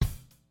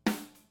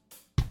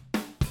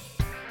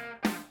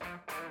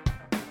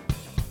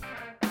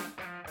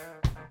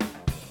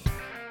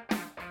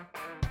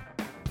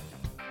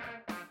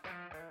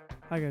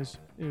Hi guys,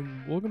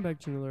 and welcome back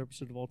to another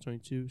episode of All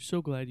 22.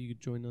 So glad you could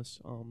join us.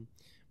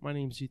 My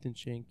name is Ethan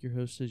Shank, your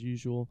host as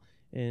usual,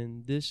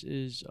 and this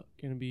is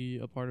going to be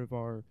a part of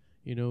our,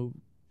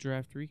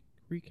 draft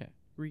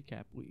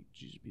recap week.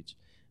 Jesus beats.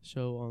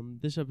 So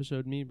this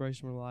episode, me and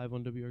Bryson were live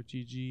on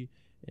WRTG,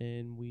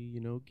 and we,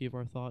 gave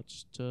our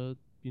thoughts to,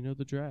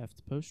 the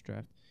draft, post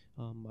draft.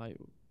 I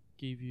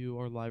gave you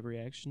our live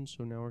reaction,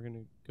 so now we're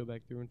gonna go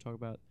back through and talk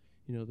about,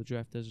 the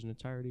draft as an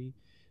entirety.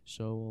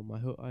 So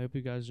I hope you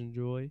guys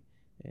enjoy.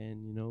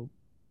 And,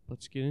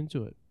 let's get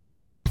into it.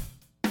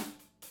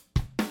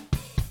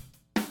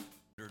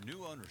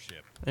 New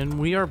ownership. And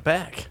we are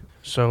back.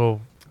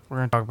 So we're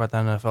going to talk about the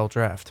NFL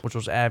draft, which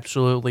was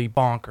absolutely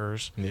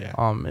bonkers. Yeah.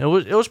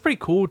 It was pretty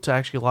cool to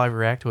actually live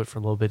react to it for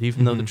a little bit,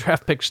 even though the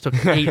draft picks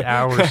took 8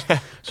 hours.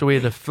 So we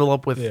had to fill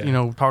up with,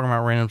 talking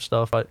about random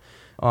stuff. But,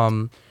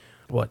 was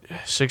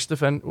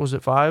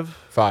it five?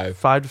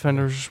 Five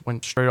defenders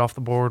went straight off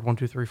the board. 1,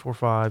 2, 3, 4,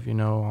 5,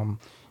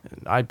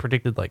 I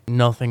predicted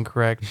nothing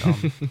correct,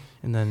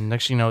 and then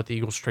next thing you know, the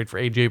Eagles trade for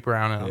AJ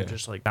Brown, and I'm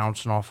just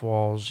bouncing off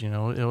walls. It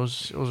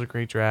was a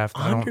great draft.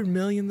 $100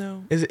 million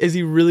though. Is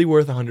he really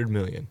worth $100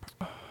 million?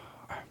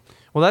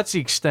 Well, that's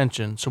the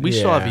extension, so we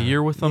still have a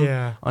year with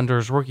him under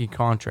his rookie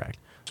contract.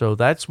 So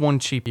that's one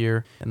cheap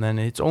year, and then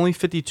it's only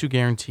 52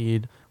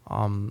 guaranteed.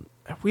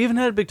 We haven't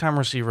had a big time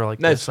receiver like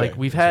this.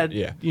 We've had,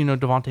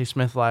 Devontae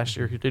Smith last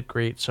year who did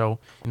great. So,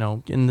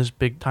 getting this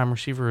big time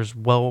receiver is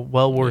well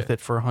worth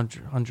it for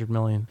 $100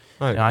 million.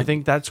 Right. I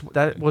think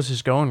that was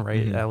his going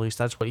rate. Mm-hmm. At least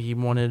that's what he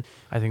wanted.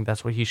 I think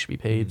that's what he should be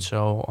paid. Mm-hmm.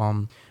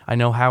 So, I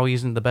know Howie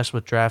isn't the best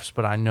with drafts,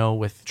 but I know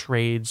with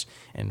trades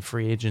and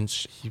free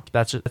agents,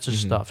 that's his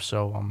stuff.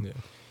 So,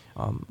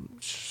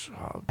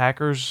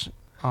 Packers.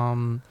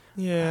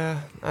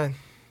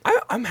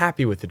 I'm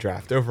happy with the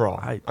draft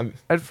overall.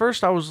 At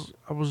first, I was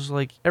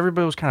like,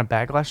 everybody was kind of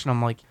backlash, and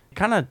I'm like,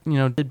 kind of,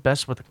 did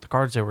best with the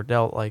cards they were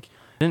dealt.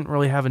 Didn't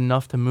really have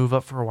enough to move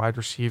up for a wide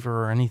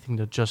receiver or anything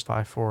to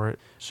justify for it.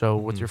 So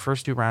with your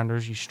first 2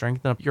 rounders, you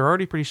strengthen up. You're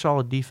already pretty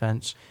solid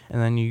defense, and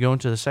then you go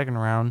into the second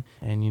round,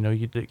 and you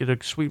get a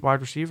sweet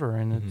wide receiver,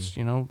 and it's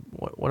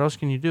what else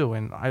can you do?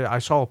 And I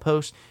saw a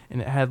post,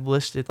 and it had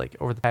listed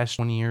over the past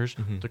 20 years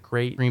the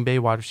great Green Bay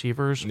wide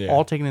receivers,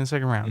 all taken in the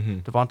second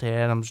round. Devontae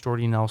Adams,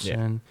 Jordy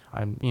Nelson,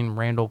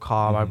 Randall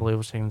Cobb, I believe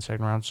was taken in the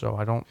second round. So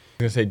I don't. I was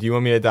gonna say, do you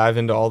want me to dive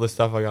into all the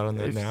stuff I got on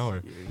that now?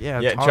 Or?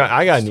 Yeah.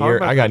 I got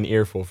an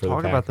earful for the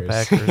Packers. About the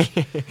Packers.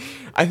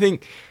 I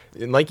think,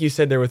 like you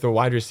said there with the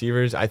wide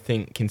receivers, I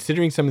think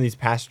considering some of these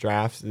past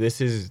drafts,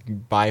 this is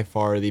by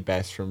far the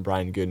best from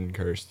Brian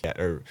Goodenhurst.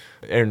 Or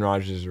Aaron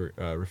Rodgers is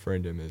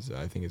referring to him as,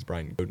 I think it's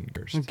Brian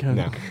Goodenhurst. Okay.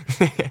 No.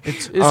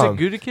 Is it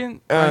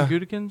Gutekunst?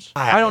 Gutekunst?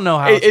 I don't know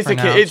how it's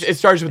pronounced. It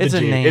starts with it's the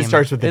a G. name. It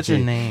starts with the G.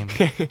 It's a name.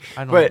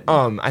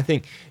 I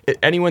think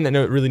anyone that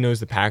really knows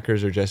the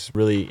Packers or just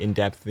really in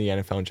depth in the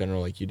NFL in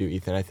general, like you do,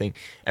 Ethan, I think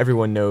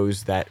everyone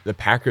knows that the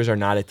Packers are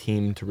not a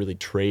team to really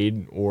trade,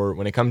 or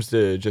when it comes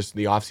to just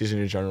the offseason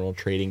in general,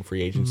 trading,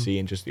 free agency,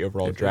 and just the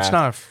overall draft. It's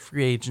not a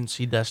free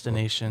agency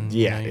destination.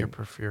 Yeah, you're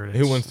preferred.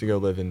 Who wants to go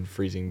live in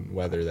freezing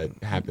weather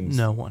that happens?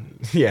 No one.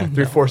 Yeah,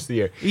 3/4 of the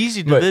year.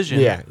 Easy division.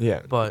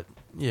 Yeah. But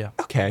yeah.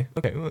 Okay.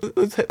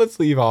 Let's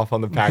leave off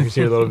on the Packers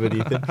here a little bit,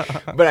 Ethan.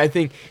 But I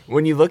think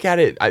when you look at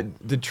it,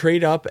 the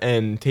trade up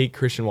and take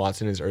Christian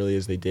Watson as early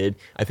as they did,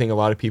 I think a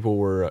lot of people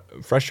were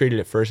frustrated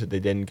at first that they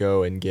didn't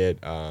go and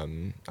get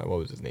what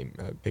was his name,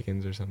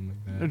 Pickens or something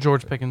like that.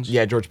 George Pickens.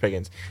 Yeah, George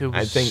Pickens. Who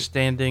was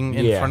standing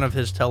in front of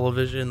his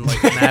television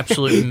like an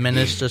absolute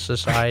menace to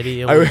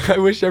society. I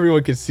wish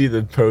everyone could see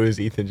the pose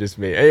Ethan just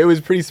made. It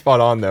was pretty spot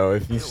on though.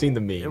 If you've seen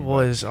the meme, it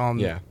was.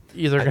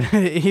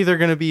 Either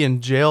gonna be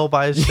in jail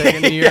by his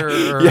second year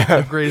or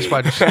the greatest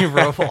wide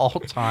receiver of all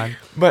time.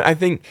 But I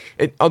think,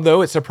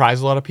 although it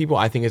surprised a lot of people,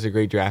 I think it's a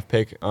great draft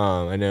pick.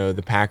 I know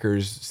the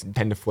Packers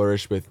tend to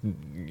flourish with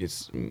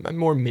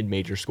more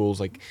mid-major schools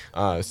like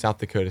South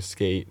Dakota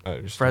State,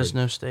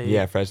 Fresno State.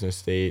 Yeah, Fresno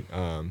State.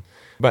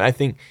 But I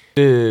think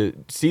to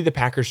see the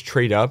Packers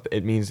trade up,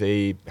 it means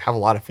they have a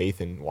lot of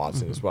faith in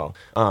Watson as well.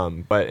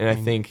 I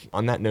think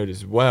on that note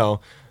as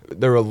well,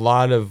 there were a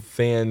lot of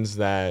fans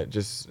that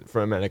just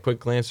from at a quick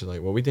glance are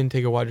like, well, we didn't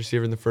take a wide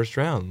receiver in the first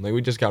round.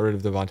 We just got rid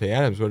of Devontae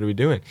Adams. What are we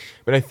doing?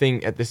 But I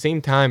think at the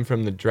same time,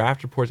 from the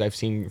draft reports I've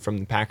seen from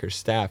the Packers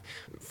staff,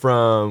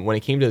 from when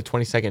it came to the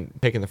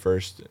 22nd pick in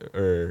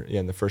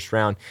the first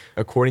round,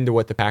 according to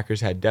what the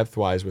Packers had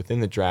depth-wise within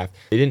the draft,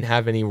 they didn't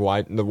have the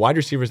wide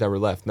receivers that were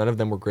left, none of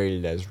them were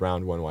graded as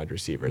round 1 wide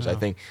receivers. No. I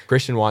think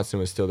Christian Watson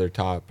was still their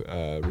top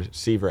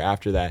receiver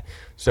after that.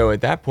 So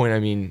at that point, I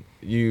mean,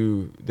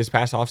 this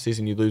past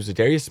offseason, you lose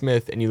Zadarius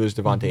Smith and you lose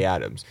Devontae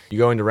Adams. You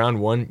go into round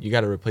 1, you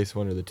got to replace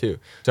one of the two.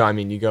 So, I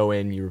mean, you go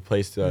in, you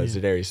replace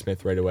Zadarius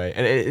Smith right away.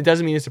 And it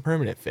doesn't mean it's a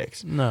permanent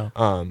fix. No.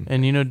 And,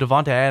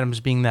 Devontae Adams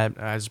being that,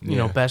 as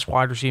best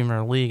wide receiver in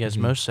the league, as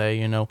most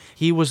say,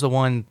 he was the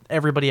one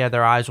everybody had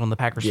their eyes on the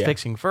Packers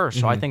fixing first.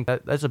 So I think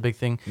that's a big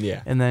thing.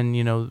 Yeah. And then,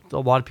 a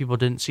lot of people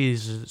didn't see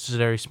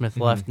Zadarius Smith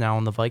left now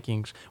on the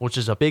Vikings, which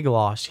is a big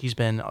loss. He's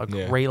been a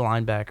great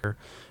linebacker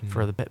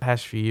for the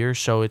past few years.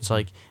 So it's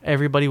like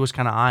everybody was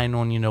kind of eyeing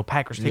on,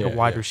 Packers take a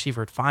wide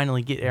receiver to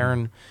finally get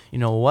Aaron,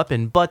 a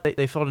weapon. But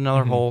they filled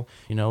another hole,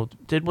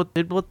 did what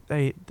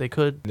they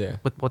could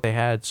with what they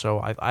had. So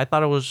I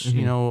thought it was,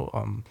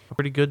 a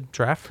pretty good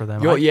draft for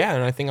them.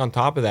 And I think on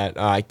top of that,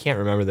 I can't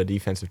remember the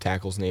defensive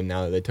tackle's name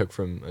now that they took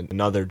from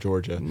another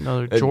Georgia.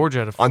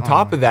 On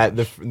top of that,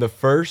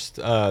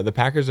 the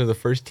Packers are the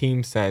first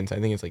team since, I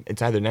think it's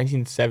either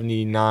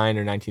 1979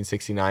 or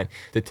 1969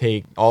 to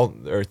take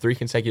three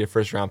consecutive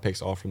first round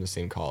picks all from the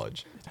same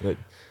college. But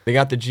they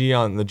got the G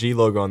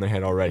logo on their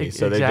head already,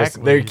 so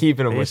they're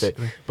keeping them with it.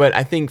 But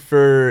I think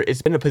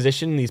it's been a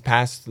position these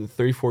past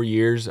 3-4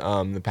 years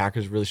the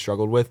Packers really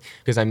struggled with,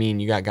 because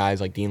you got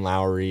guys like Dean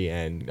Lowry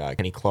and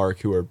Kenny Clark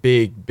who are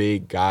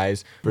big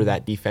guys for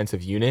that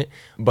defensive unit,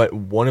 but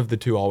one of the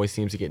two always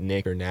seems to get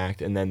nicked or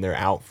knacked, and then they're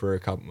out for a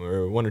couple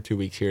or 1 or 2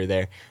 weeks here or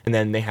there, and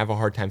then they have a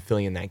hard time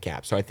filling in that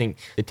gap. So I think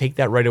they take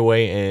that right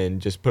away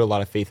and just put a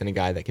lot of faith in a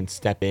guy that can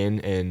step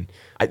in. And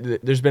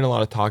there's been a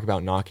lot of talk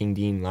about knocking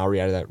Dean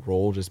Lowry out of that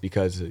role just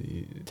because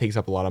it takes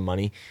up a lot of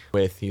money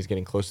he's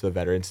getting close to the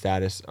veteran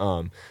status,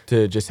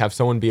 to just have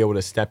someone be able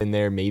to step in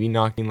there, maybe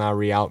knock Dean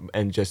Lowry out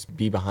and just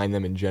be behind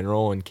them in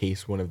general in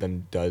case one of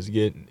them does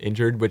get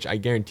injured, which I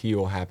guarantee you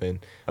will happen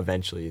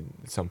eventually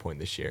at some point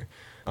this year.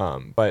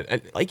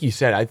 But like you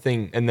said, I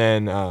think, and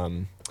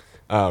then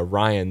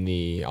Ryan,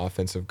 the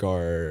offensive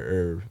guard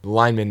or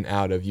lineman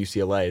out of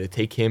UCLA, to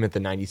take him at the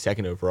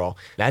 92nd overall,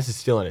 that's a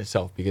steal in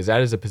itself, because that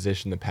is a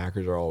position the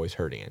Packers are always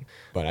hurting in.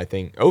 But I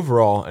think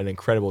overall, an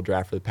incredible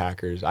draft for the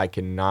Packers. I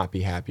cannot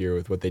be happier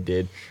with what they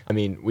did.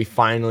 We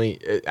finally,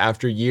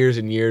 after years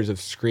and years of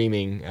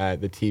screaming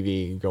at the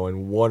TV,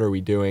 going, what are we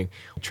doing?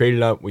 We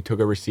traded up. We took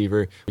a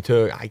receiver.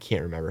 I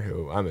can't remember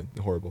who. I'm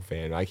a horrible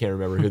fan. I can't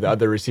remember who the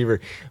other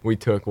receiver we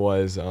took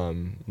was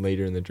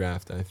later in the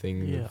draft. I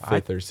think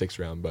 5th or 6th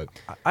round, but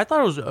I thought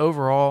it was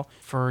overall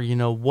for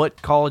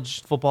what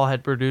college football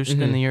had produced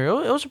in the year.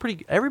 It was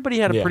everybody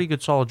had a pretty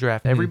good solid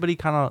draft. Everybody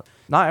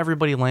not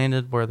everybody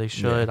landed where they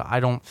should.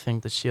 I don't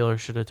think the Steelers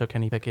should have took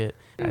Kenny Pickett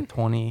at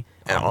 20.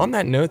 And on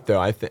that note,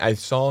 though, I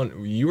saw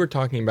you were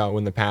talking about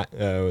when the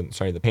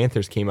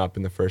Panthers came up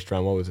in the first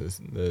round. What was this,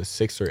 the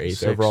 6th or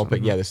 8th overall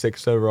pick? Yeah, the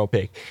 6th overall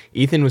pick.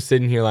 Ethan was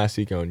sitting here last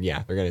week going,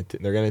 "Yeah, they're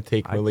gonna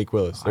take Malik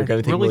Willis. They're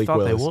gonna take Malik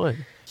Willis." They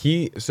would.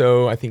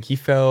 I think he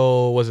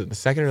fell. Was it the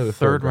second or the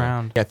third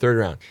round? Yeah, third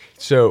round.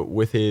 So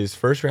with his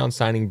first round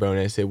signing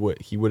bonus,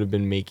 he would have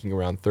been making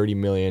around $30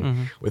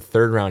 million. With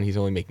third round, he's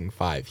only making $5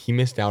 million. He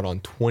missed out on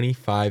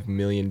 $25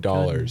 million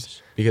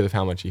because of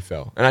how much he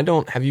fell.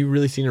 And have you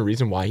really seen a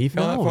reason why he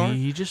fell that far? No,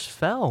 he just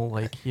fell.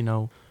 They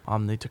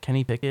took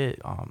Kenny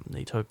Pickett.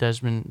 They took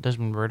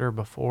Desmond Ridder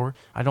before.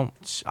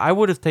 I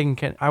would have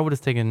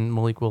taken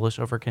Malik Willis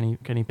over Kenny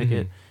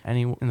Pickett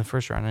in the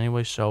first round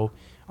anyway. So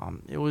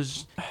it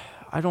was.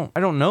 I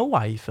don't know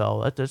why he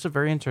fell. That's a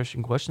very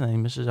interesting question that he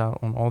misses out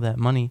on all that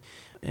money.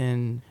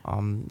 And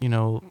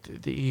the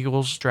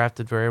Eagles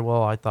drafted very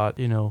well. I thought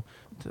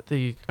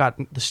they got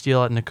the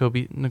steal at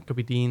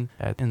Nakobe Dean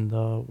in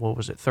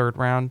the third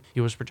round.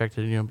 He was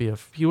projected to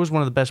he was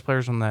one of the best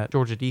players on that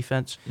Georgia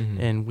defense,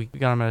 and we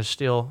got him at a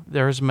steal.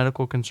 There is a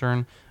medical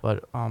concern,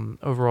 but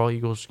overall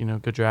Eagles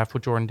good draft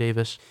with Jordan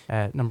Davis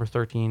at number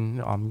 13.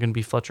 Going to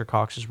be Fletcher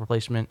Cox's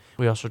replacement.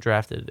 We also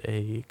drafted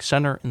a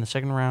center in the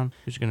second round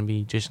who's going to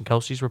be Jason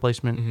Kelsey's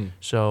replacement.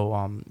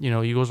 So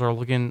Eagles are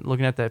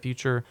looking at that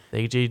future. The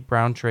A.J.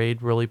 Brown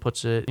trade really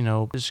puts it.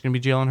 This is going to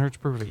be Jalen Hurts'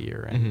 perfect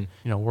year, and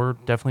we're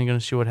definitely going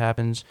to see what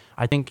happens.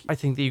 I think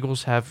the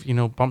Eagles have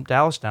bumped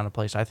Dallas down a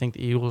place. I think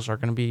the Eagles are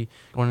going to be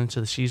going into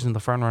the season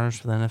the front runners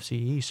for the NFC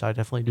East. I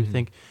definitely do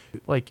think,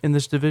 in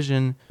this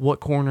division,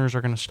 what corners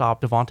are going to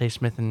stop Devontae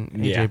Smith and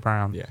AJ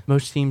Brown? Yeah.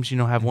 Most teams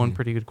have one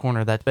pretty good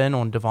corner that's been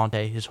on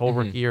Devontae his whole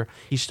rookie year.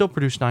 He still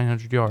produced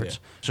 900 yards. Yeah.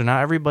 So now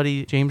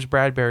everybody, James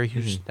Bradbury,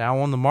 who's now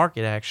on the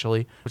market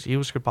actually, which the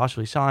Eagles could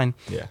possibly sign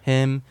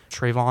him,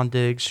 Trayvon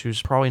Diggs,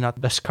 who's probably not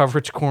the best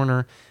coverage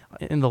corner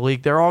in the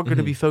league. They're all going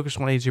to be focused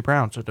on A.J.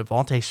 Brown. So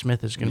Devontae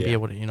Smith is going to be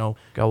able to,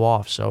 go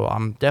off. So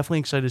I'm definitely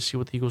excited to see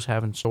what the Eagles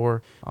have in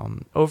store.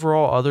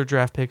 Overall, other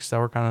draft picks that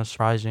were kind of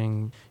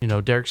surprising,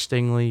 Derek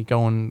Stingley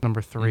going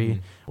number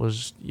 3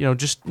 was,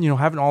 just,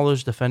 having all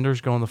those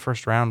defenders go in the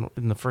first round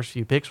in the first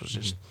few picks was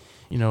just,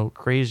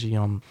 crazy.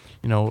 No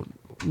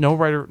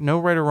right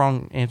or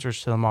wrong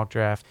answers to the mock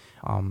draft.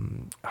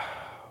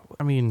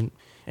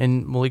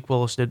 And Malik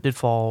Willis did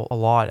fall a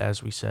lot,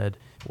 as we said,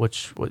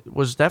 which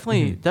was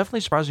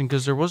definitely surprising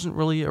because there wasn't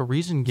really a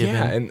reason given.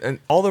 Yeah, and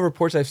all the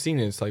reports I've seen,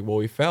 it's like, well,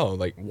 he fell.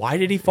 Like, why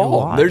did he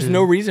fall? There's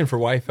no reason for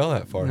why he fell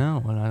that far.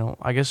 No, and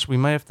I guess we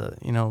might have to,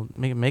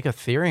 make a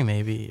theory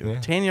maybe. Yeah.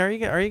 Tanya, are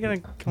you gonna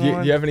come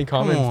on? Do you have any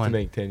comments to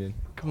make, Tanya?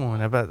 Come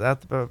on, about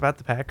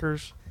the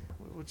Packers.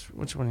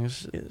 Which one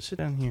is? Sit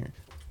down here.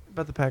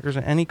 About the Packers.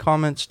 Any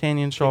comments,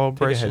 Tanya and Shaw,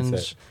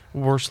 Bryson's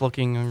worst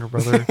looking younger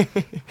brother?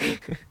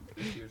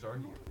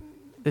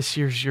 This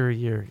year's your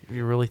year.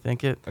 You really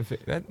think it?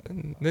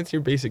 That's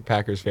your basic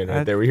Packers fan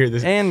right there. We hear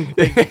this. And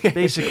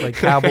basic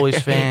Cowboys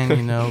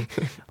fan,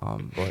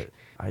 But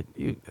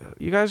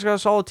You guys got a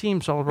solid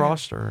team, solid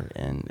roster,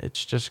 and it's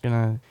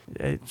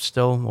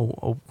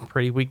still a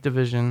pretty weak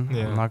division.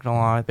 Yeah. I'm not gonna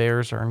lie,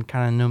 Bears are in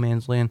kind of no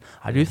man's land.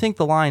 I do think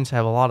the Lions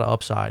have a lot of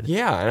upside.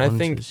 Yeah, and I going into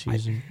think the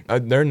season.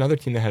 they're another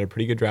team that had a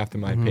pretty good draft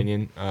in my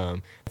opinion. I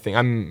think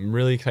I'm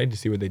really excited to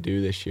see what they do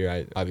this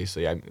year.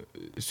 I'm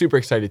super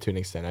excited to an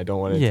extent. I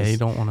don't want to. Yeah, you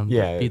don't want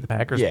to beat the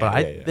Packers,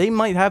 but they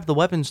might have the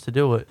weapons to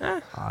do it.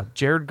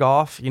 Jared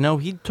Goff,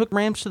 he took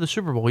Rams to the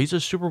Super Bowl. He's a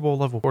Super Bowl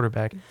level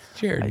quarterback.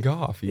 Jared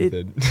Goff,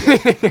 Ethan.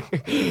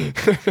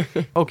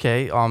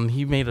 Okay,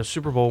 he made a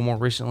Super Bowl more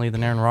recently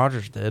than Aaron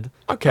Rodgers did.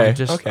 Okay,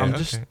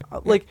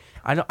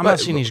 I'm not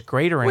saying he's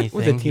great or anything.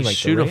 With a team He's like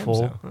suitable.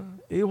 the Rams, though.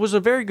 It was a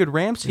very good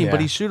Rams team, but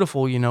Yeah. he's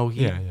suitable.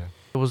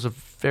 It was a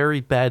very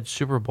bad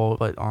Super Bowl,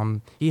 but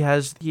he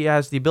has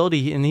the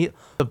ability, and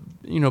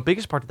the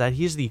biggest part of that,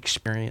 he has the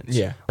experience.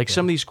 Yeah,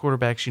 Some of these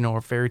quarterbacks,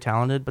 are very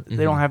talented, but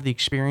they don't have the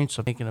experience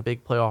of making a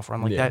big playoff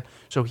run like that.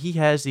 So he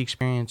has the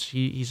experience.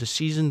 He's a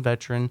seasoned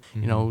veteran.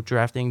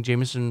 Drafting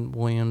Jameson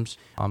Williams,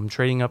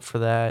 trading up for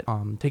that,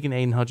 taking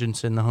Aiden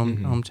Hutchinson, the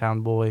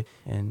hometown boy,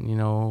 and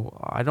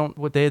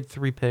they had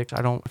 3 picks.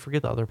 I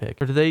forget the other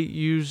pick. Or did they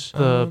use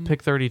the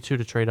pick 32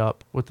 to trade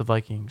up with the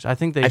Vikings? I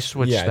think they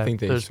switched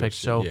those picks.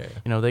 So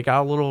they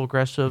got a little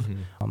aggressive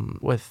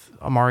with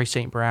Amari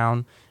St.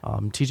 Brown,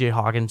 T.J.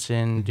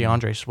 Hawkinson,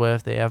 DeAndre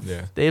Swift. They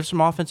have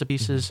some offensive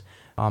pieces.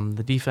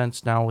 The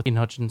defense now with Ian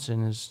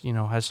Hutchinson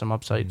has some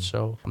upside.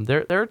 So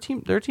they're a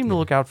team to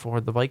look out for.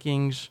 The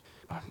Vikings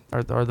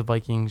are the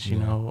Vikings.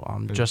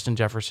 Justin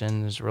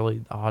Jefferson is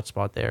really a hot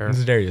spot there.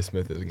 Darius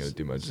Smith isn't going to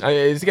do much.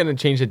 It's going to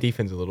change the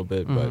defense a little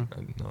bit, but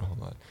not a whole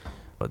lot.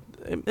 But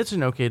it's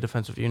an okay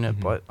defensive unit.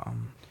 But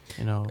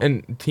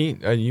And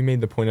you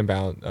made the point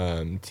about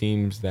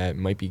teams that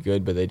might be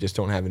good, but they just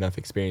don't have enough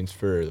experience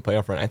for the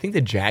playoff run. I think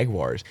the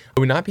Jaguars, I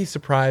would not be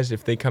surprised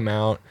if they come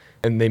out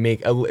and they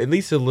make at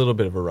least a little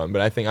bit of a run.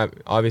 But I think,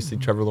 obviously,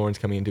 Trevor Lawrence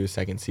coming into his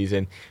second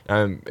season.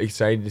 I'm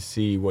excited to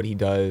see what he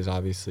does,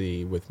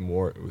 obviously, with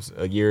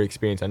a year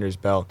experience under his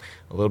belt,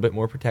 a little bit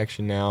more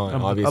protection now.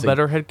 And obviously, a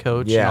better head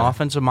coach, an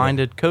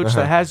offensive-minded coach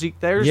that has the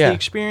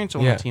experience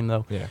on the team,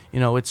 though. Yeah.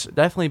 It's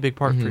definitely a big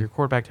part for your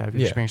quarterback to have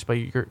experience, but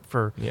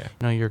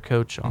your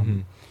coach,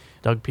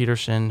 Doug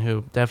Peterson,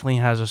 who definitely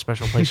has a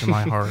special place in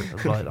my heart.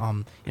 But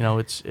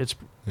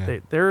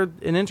they're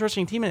an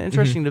interesting team, an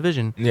interesting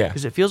division. Yeah,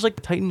 because it feels like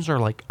the Titans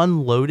are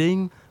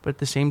unloading, but at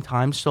the same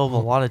time still have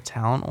a lot of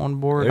talent on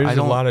board. There's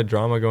a lot of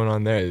drama going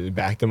on there.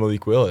 Back to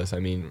Malik Willis. I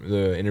mean,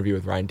 the interview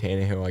with Ryan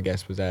Tannehill, I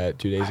guess, was that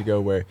 2 days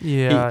ago, where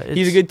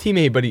he's a good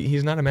teammate, but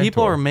he's not a mentor.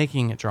 People are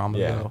making it drama,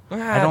 though.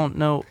 I don't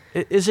know.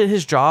 Is it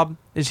his job?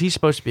 Is he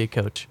supposed to be a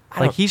coach?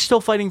 He's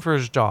still fighting for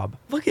his job.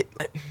 Look at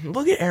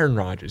Aaron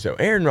Rodgers, though.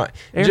 Aaron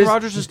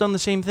Rodgers has done the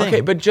same thing.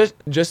 Okay, but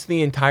just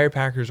the entire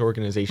Packers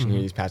organization here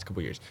these past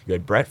couple years. You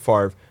had Brett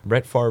Favre,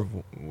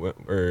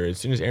 or as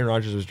soon as Aaron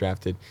Rodgers was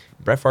drafted,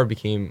 Brett Favre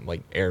became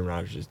like Aaron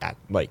Rodgers' dad.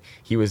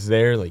 He was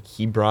there,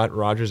 he brought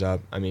Rodgers up.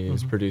 I mean,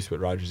 it's produced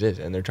what Rodgers is,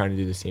 and they're trying to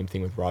do the same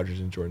thing with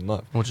Rodgers and Jordan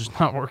Love. Which is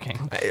not working.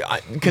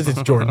 Because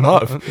it's Jordan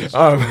Love.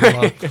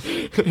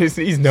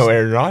 He's no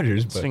Aaron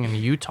Rodgers. But singing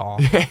Utah.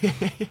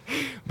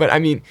 But I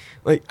mean,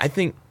 I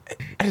think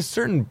at a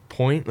certain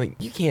point,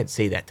 you can't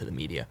say that to the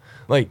media.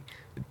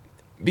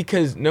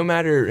 Because no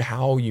matter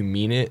how you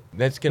mean it,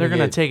 they're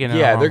gonna take it.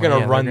 Yeah, they're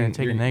gonna run.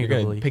 You're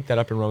gonna pick that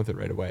up and run with it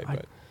right away.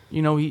 But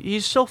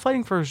he's still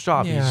fighting for his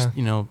job. Yeah.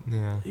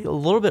 He's a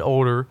little bit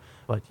older,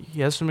 but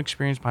he has some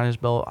experience behind his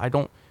belt. I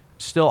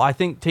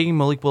think taking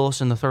Malik Willis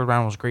in the 3rd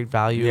round was great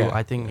value. Yeah.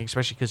 I think,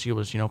 especially because he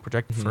was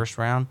projected first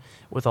round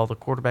with all the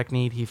quarterback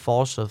need, he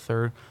falls to the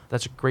 3rd.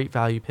 That's a great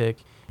value pick.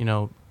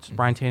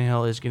 Brian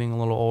Tannehill is getting a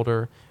little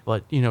older,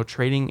 but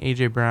trading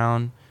AJ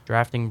Brown,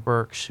 drafting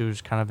Burks,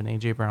 who's kind of an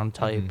AJ Brown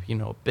type,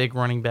 a big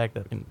running back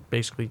that can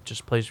basically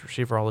just plays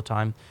receiver all the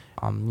time.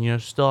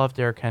 Still have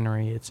Derrick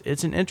Henry.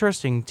 It's an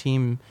interesting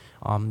team.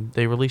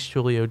 They released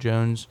Julio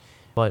Jones,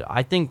 but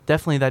I think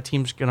definitely that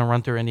team's going to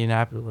run through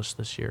Indianapolis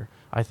this year.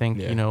 I think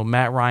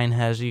Matt Ryan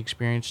has the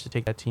experience to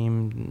take that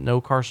team.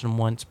 No Carson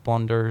Wentz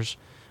blunders.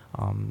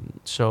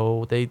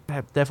 So they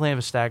definitely have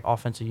a stacked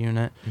offensive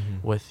unit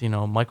with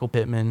Michael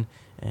Pittman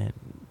and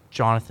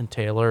Jonathan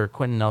Taylor,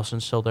 Quentin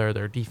Nelson still there.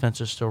 Their defense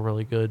is still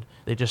really good.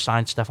 They just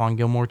signed Stephon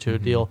Gilmore to a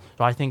deal,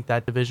 so I think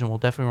that division will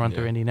definitely run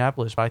through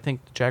Indianapolis. But I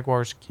think the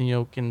Jaguars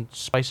can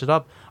spice it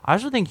up. I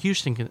also think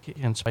Houston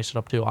can spice it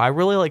up too. I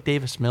really like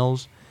Davis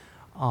Mills.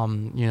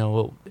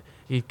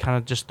 He kind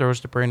of just throws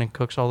to Brandon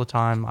Cooks all the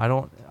time.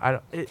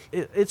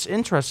 It's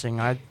interesting.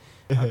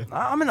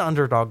 I'm an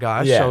underdog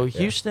guy, so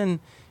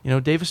Houston.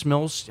 Davis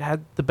Mills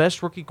had the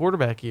best rookie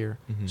quarterback year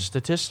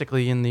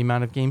statistically in the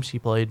amount of games he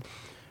played.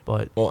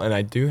 But and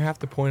I do have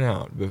to point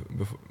out,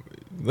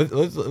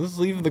 let's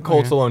leave the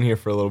Colts alone here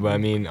for a little bit. I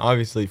mean,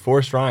 obviously,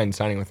 Forrest Ryan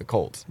signing with the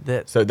Colts.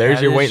 So there's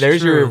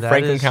your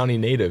Franklin County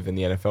native in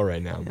the NFL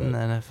right now. In the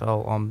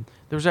NFL,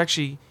 there was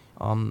actually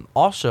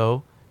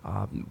also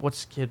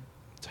what's the kid?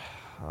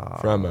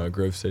 from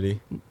Grove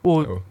City.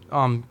 Well,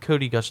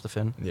 Cody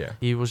Gustafson. Yeah.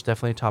 He was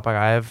definitely a top guy.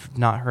 I have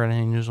not heard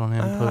any news on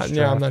him post-draft.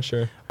 Yeah, I'm not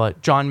sure.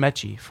 But John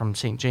Mechie from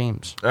St.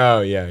 James.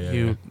 Oh, yeah.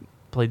 Who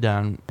played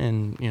down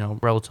in,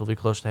 relatively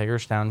close to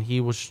Hagerstown. He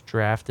was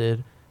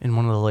drafted in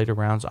one of the later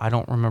rounds. I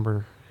don't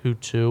remember who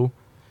to.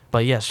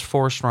 But yes,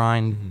 Forrest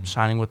Ryan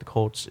signing with the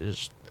Colts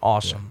is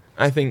awesome.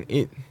 Yeah. I think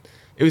it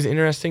was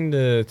interesting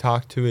to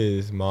talk to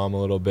his mom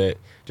a little bit,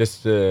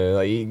 just to,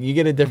 like, you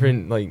get a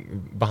different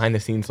like behind the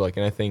scenes look,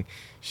 and I think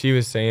she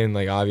was saying,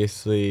 like,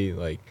 obviously,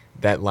 like,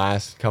 that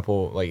last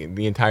couple, like,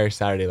 the entire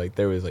Saturday, like,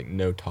 there was like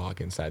no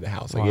talk inside the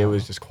house, like, it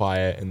was just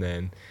quiet, and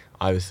then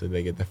obviously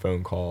they get the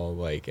phone call,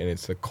 like, and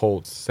it's the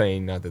Colts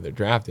saying not that they're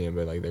drafting him,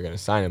 but like they're gonna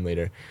sign him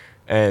later,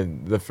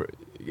 and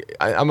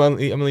I'm gonna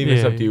leave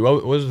this up to you.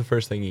 What was the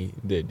first thing he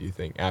did, do you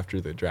think, after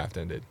the draft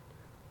ended?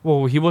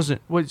 Well, he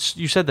wasn't. What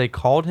you said? They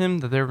called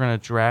him that they were going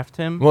to draft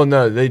him. Well,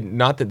 no,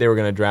 not that they were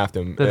going to draft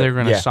him. That they were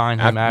going to sign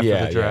him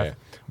after the draft.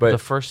 Yeah. But the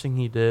first thing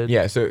he did.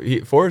 Yeah. So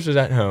Forrest was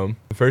at home.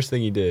 The first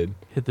thing he did,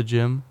 hit the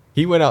gym.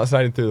 He went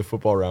outside and threw the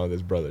football around with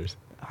his brothers.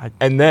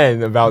 And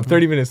then about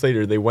 30 minutes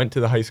later, they went to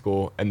the high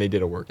school and they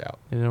did a workout.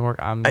 It didn't work.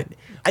 I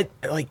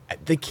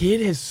like, the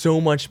kid has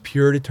so much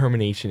pure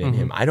determination in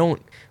him. I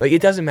don't like.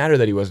 It doesn't matter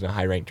that he wasn't a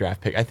high-ranked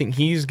draft pick. I think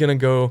he's gonna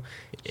go.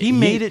 He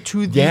made it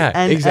to the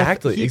NFL.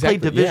 Exactly. He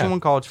played Division I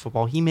college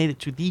football. He made it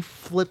to the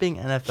flipping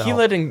NFL. He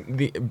led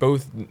in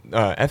both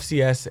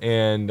FCS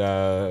and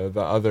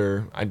the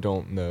other, I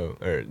don't know,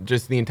 or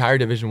just the entire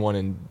Division I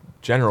in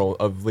general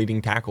of leading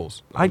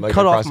tackles. I'd like,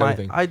 cut off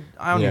everything. I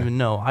don't even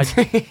know. I'd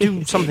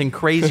do something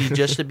crazy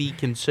just to be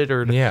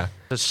considered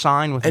to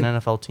sign with an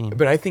NFL team.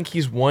 But I think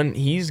he's going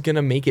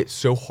to make it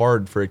so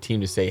hard for a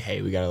team to say,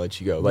 hey, we got to let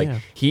you go. Like,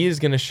 he is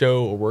going to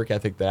show a work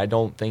ethic that I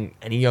don't think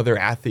any other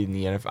athlete in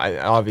the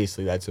NFL,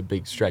 obviously that's a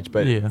big stretch,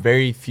 but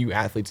very few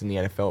athletes in the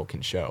NFL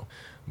can show.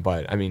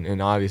 But, I mean,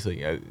 and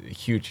obviously, a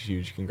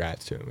huge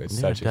congrats to him. It's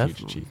such a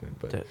huge achievement.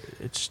 But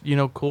it's,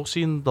 cool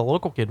seeing the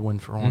local kid win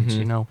for once,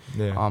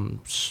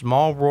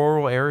 small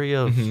rural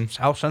area of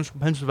South Central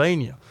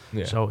Pennsylvania.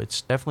 Yeah. So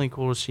it's definitely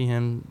cool to see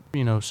him,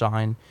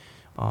 sign.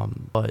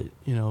 But,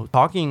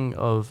 talking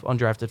of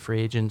undrafted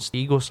free agents, the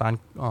Eagles signed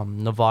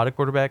Nevada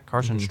quarterback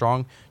Carson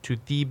Strong to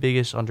the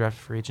biggest undrafted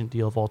free agent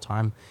deal of all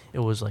time. It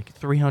was like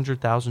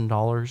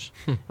 $300,000.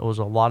 It was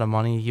a lot of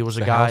money. He was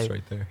a guy. House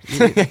right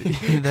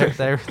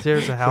there.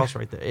 There's a house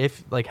right there.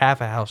 If like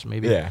half a house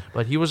maybe. Yeah.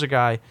 But he was a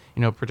guy,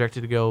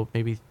 projected to go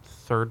maybe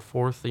third,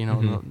 fourth,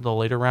 in the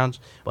later rounds.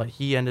 But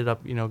he ended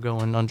up,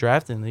 going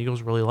undrafted, and the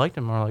Eagles really liked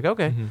him. We're like,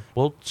 okay,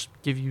 we'll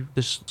give you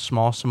this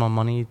small sum of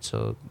money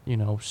to,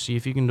 see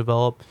if you can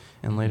develop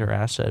and later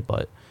asset.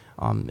 But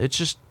it's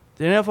just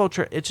the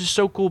NFL. It's just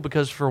so cool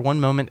because for one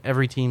moment,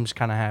 every team's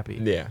kind of happy.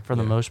 Yeah. For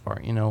the most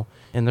part,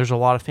 and there's a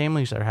lot of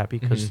families that are happy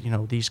because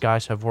these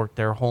guys have worked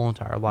their whole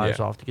entire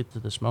lives off to get to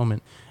this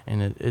moment,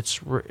 and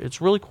it's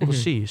really cool to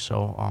see.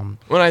 So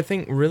well, I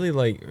think really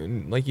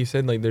like you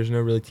said, like there's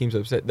no really teams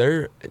upset.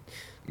 They're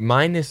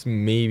minus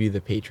maybe the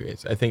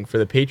Patriots. I think for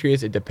the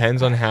Patriots, it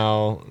depends on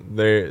how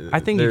their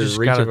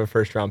reach of a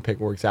first-round pick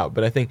works out.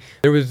 But I think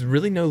there was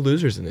really no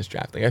losers in this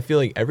draft. Like I feel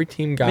like every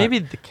team got maybe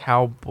the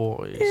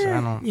Cowboys.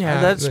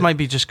 That might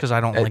be just because I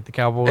don't like the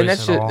Cowboys.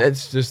 And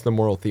that's just the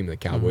moral theme of the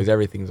Cowboys.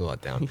 Everything's a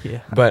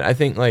letdown. But I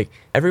think like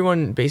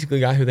everyone basically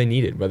got who they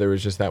needed, whether it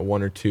was just that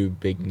one or two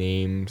big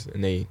names,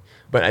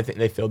 but I think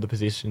they filled the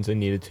positions they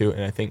needed to.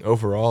 And I think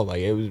overall,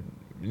 like it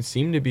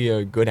seemed to be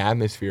a good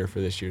atmosphere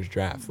for this year's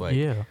draft. Like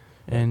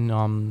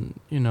and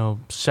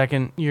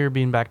second year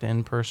being back to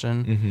in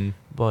person,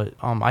 but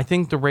I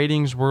think the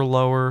ratings were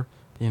lower,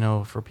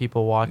 for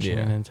people watching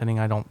and attending.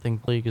 I don't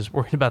think the league is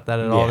worried about that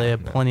at all. They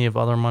have plenty of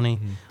other money.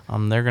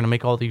 They're gonna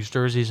make all these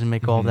jerseys and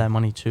make all of that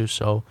money too.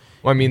 So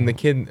well, I mean, the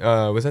kid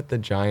was that the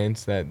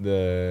Giants that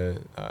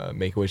the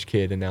Make-A-Wish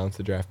kid announced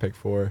the draft pick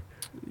for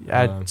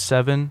at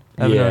 7,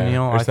 Evan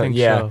O'Neal. I think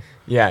so.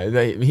 Yeah,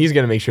 he's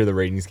going to make sure the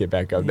ratings get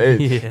back up. They're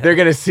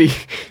going to see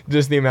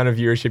just the amount of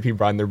viewership he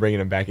brought, and they're bringing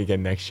him back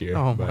again next year.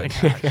 Oh, my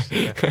gosh.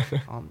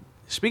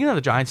 Speaking of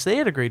the Giants, they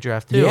had a great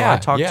draft, too. I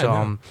talked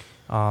to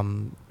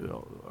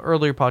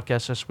earlier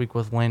podcast this week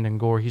with Landon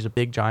Gore. He's a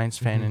big Giants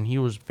fan, and he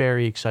was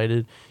very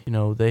excited.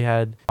 They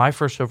had my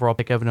first overall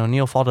pick, Evan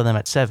O'Neal, fall to them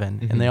at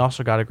 7, and they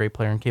also got a great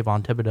player in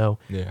Kayvon Thibodeau.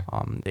 Yeah.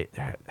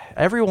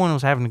 Everyone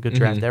was having a good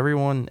draft.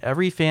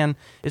 Every fan,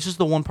 it's just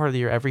the one part of the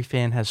year every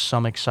fan has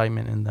some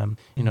excitement in them,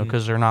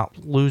 because they're not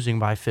losing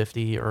by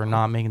 50 or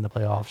not making the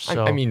playoffs.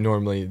 So I mean,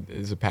 normally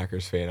as a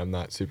Packers fan, I'm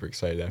not super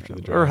excited after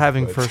the draft. Or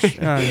having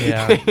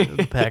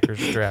the Packers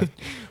draft.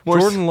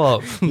 Jordan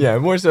Love. Yeah,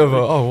 more so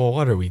of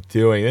what are we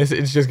doing?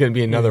 It's just going to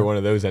be another one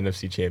of those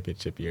NFC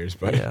Championship years.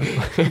 But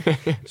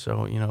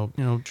so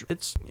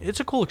it's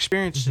a cool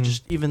experience to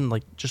just even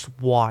just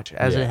watch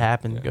as it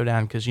happens go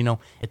down, because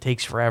it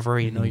takes forever.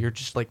 You're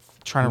just like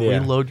trying to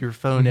reload your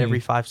phone every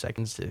 5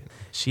 seconds to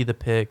see the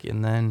pick,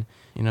 and then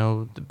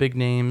the big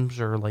names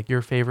are like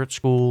your favorite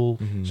school.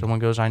 Someone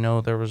goes, I know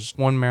there was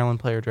one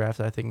Maryland player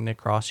drafted. I think Nick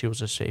Cross, he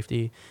was a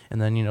safety,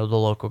 and then the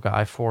local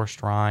guy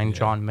Forrest Ryan,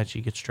 John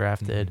Mechie gets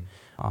drafted.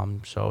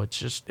 So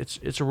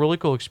it's a really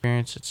cool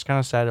experience. It's kind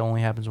of sad it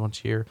only happens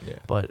once a year. Yeah.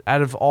 But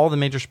out of all the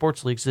major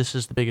sports leagues, this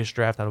is the biggest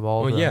draft out of all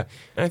of Well, them. yeah,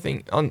 and I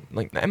think on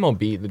like the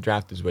MLB, the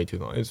draft is way too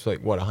long. It's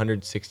like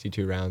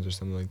 162 rounds or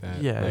something like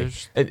that. Yeah, like,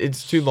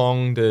 it's too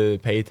long to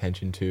pay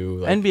attention to.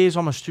 Like, NBA is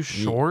almost too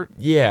short.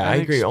 Yeah, I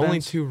at agree. Only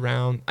expense. 2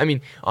 rounds. I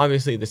mean,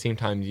 obviously at the same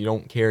time, you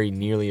don't carry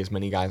nearly as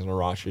many guys on a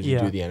roster as you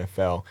Yeah. do the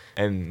NFL,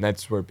 and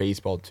that's where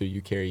baseball too.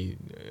 You carry,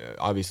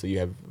 obviously, you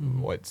have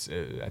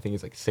I think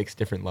it's like 6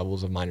 different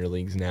levels of minor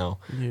leagues now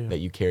Yeah. that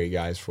you carry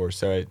guys for.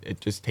 So it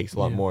just takes a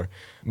lot Yeah. more.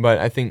 But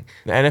I think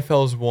the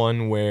NFL is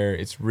one where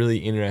it's really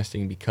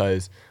interesting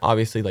because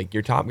obviously, like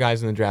your top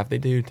guys in the draft, they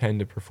do tend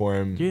to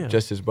perform Yeah.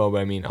 just as well.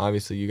 But I mean,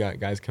 obviously, you got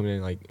guys coming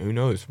in like who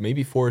knows?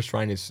 Maybe Forrest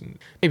Ryan is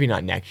maybe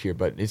not next year,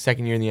 but his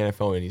second year in the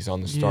NFL and he's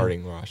on the Yeah.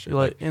 starting roster.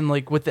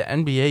 Like with the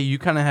NBA, you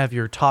kind of have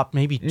your top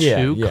maybe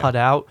 2 Yeah. cut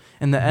out.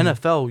 In the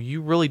NFL,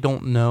 you really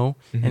don't know,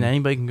 Mhm. and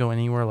anybody can go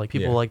anywhere. Like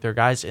people Yeah. like their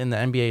guys in the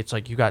NBA. It's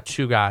like you got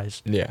 2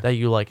 guys Yeah. that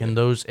you like, and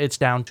those it's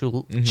down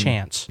to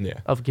chance Yeah.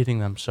 of getting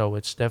them. So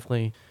it's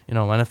definitely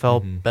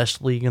NFL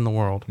best league in the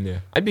world. Yeah,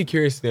 I'd be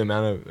curious the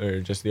amount of, or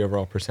just the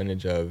overall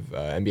percentage of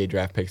NBA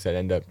draft picks that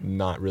end up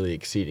not really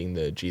exceeding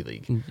the G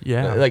League.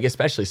 Yeah. like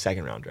especially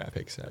second round draft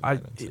picks.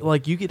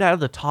 Like you get out of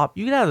the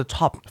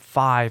top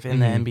 5 in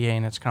the NBA,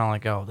 and it's kind of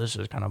like, oh, this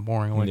is kind of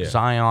boring. Like Yeah.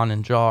 Zion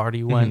and Ja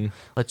already went.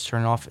 Let's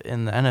turn off.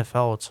 In the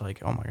NFL, it's like,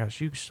 oh my gosh,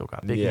 you still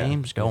got big Yeah.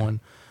 names going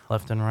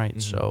left and right.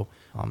 So,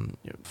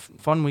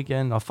 fun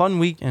weekend, a fun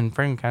week in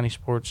Franklin County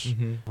sports.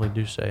 We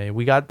do say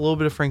we got a little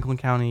bit of Franklin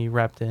County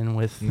wrapped in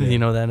with the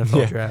NFL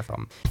Yeah. draft.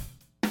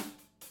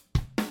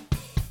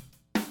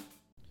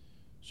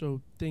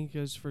 So thank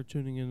you guys for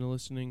tuning in and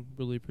listening.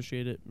 Really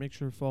appreciate it. Make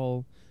sure to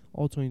follow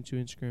all22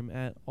 Instagram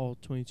at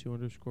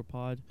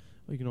all22_pod.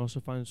 You can also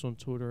find us on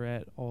Twitter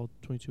at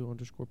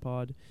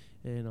all22_pod.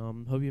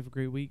 And hope you have a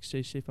great week.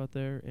 Stay safe out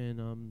there,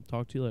 and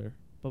talk to you later.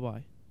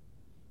 Bye-bye.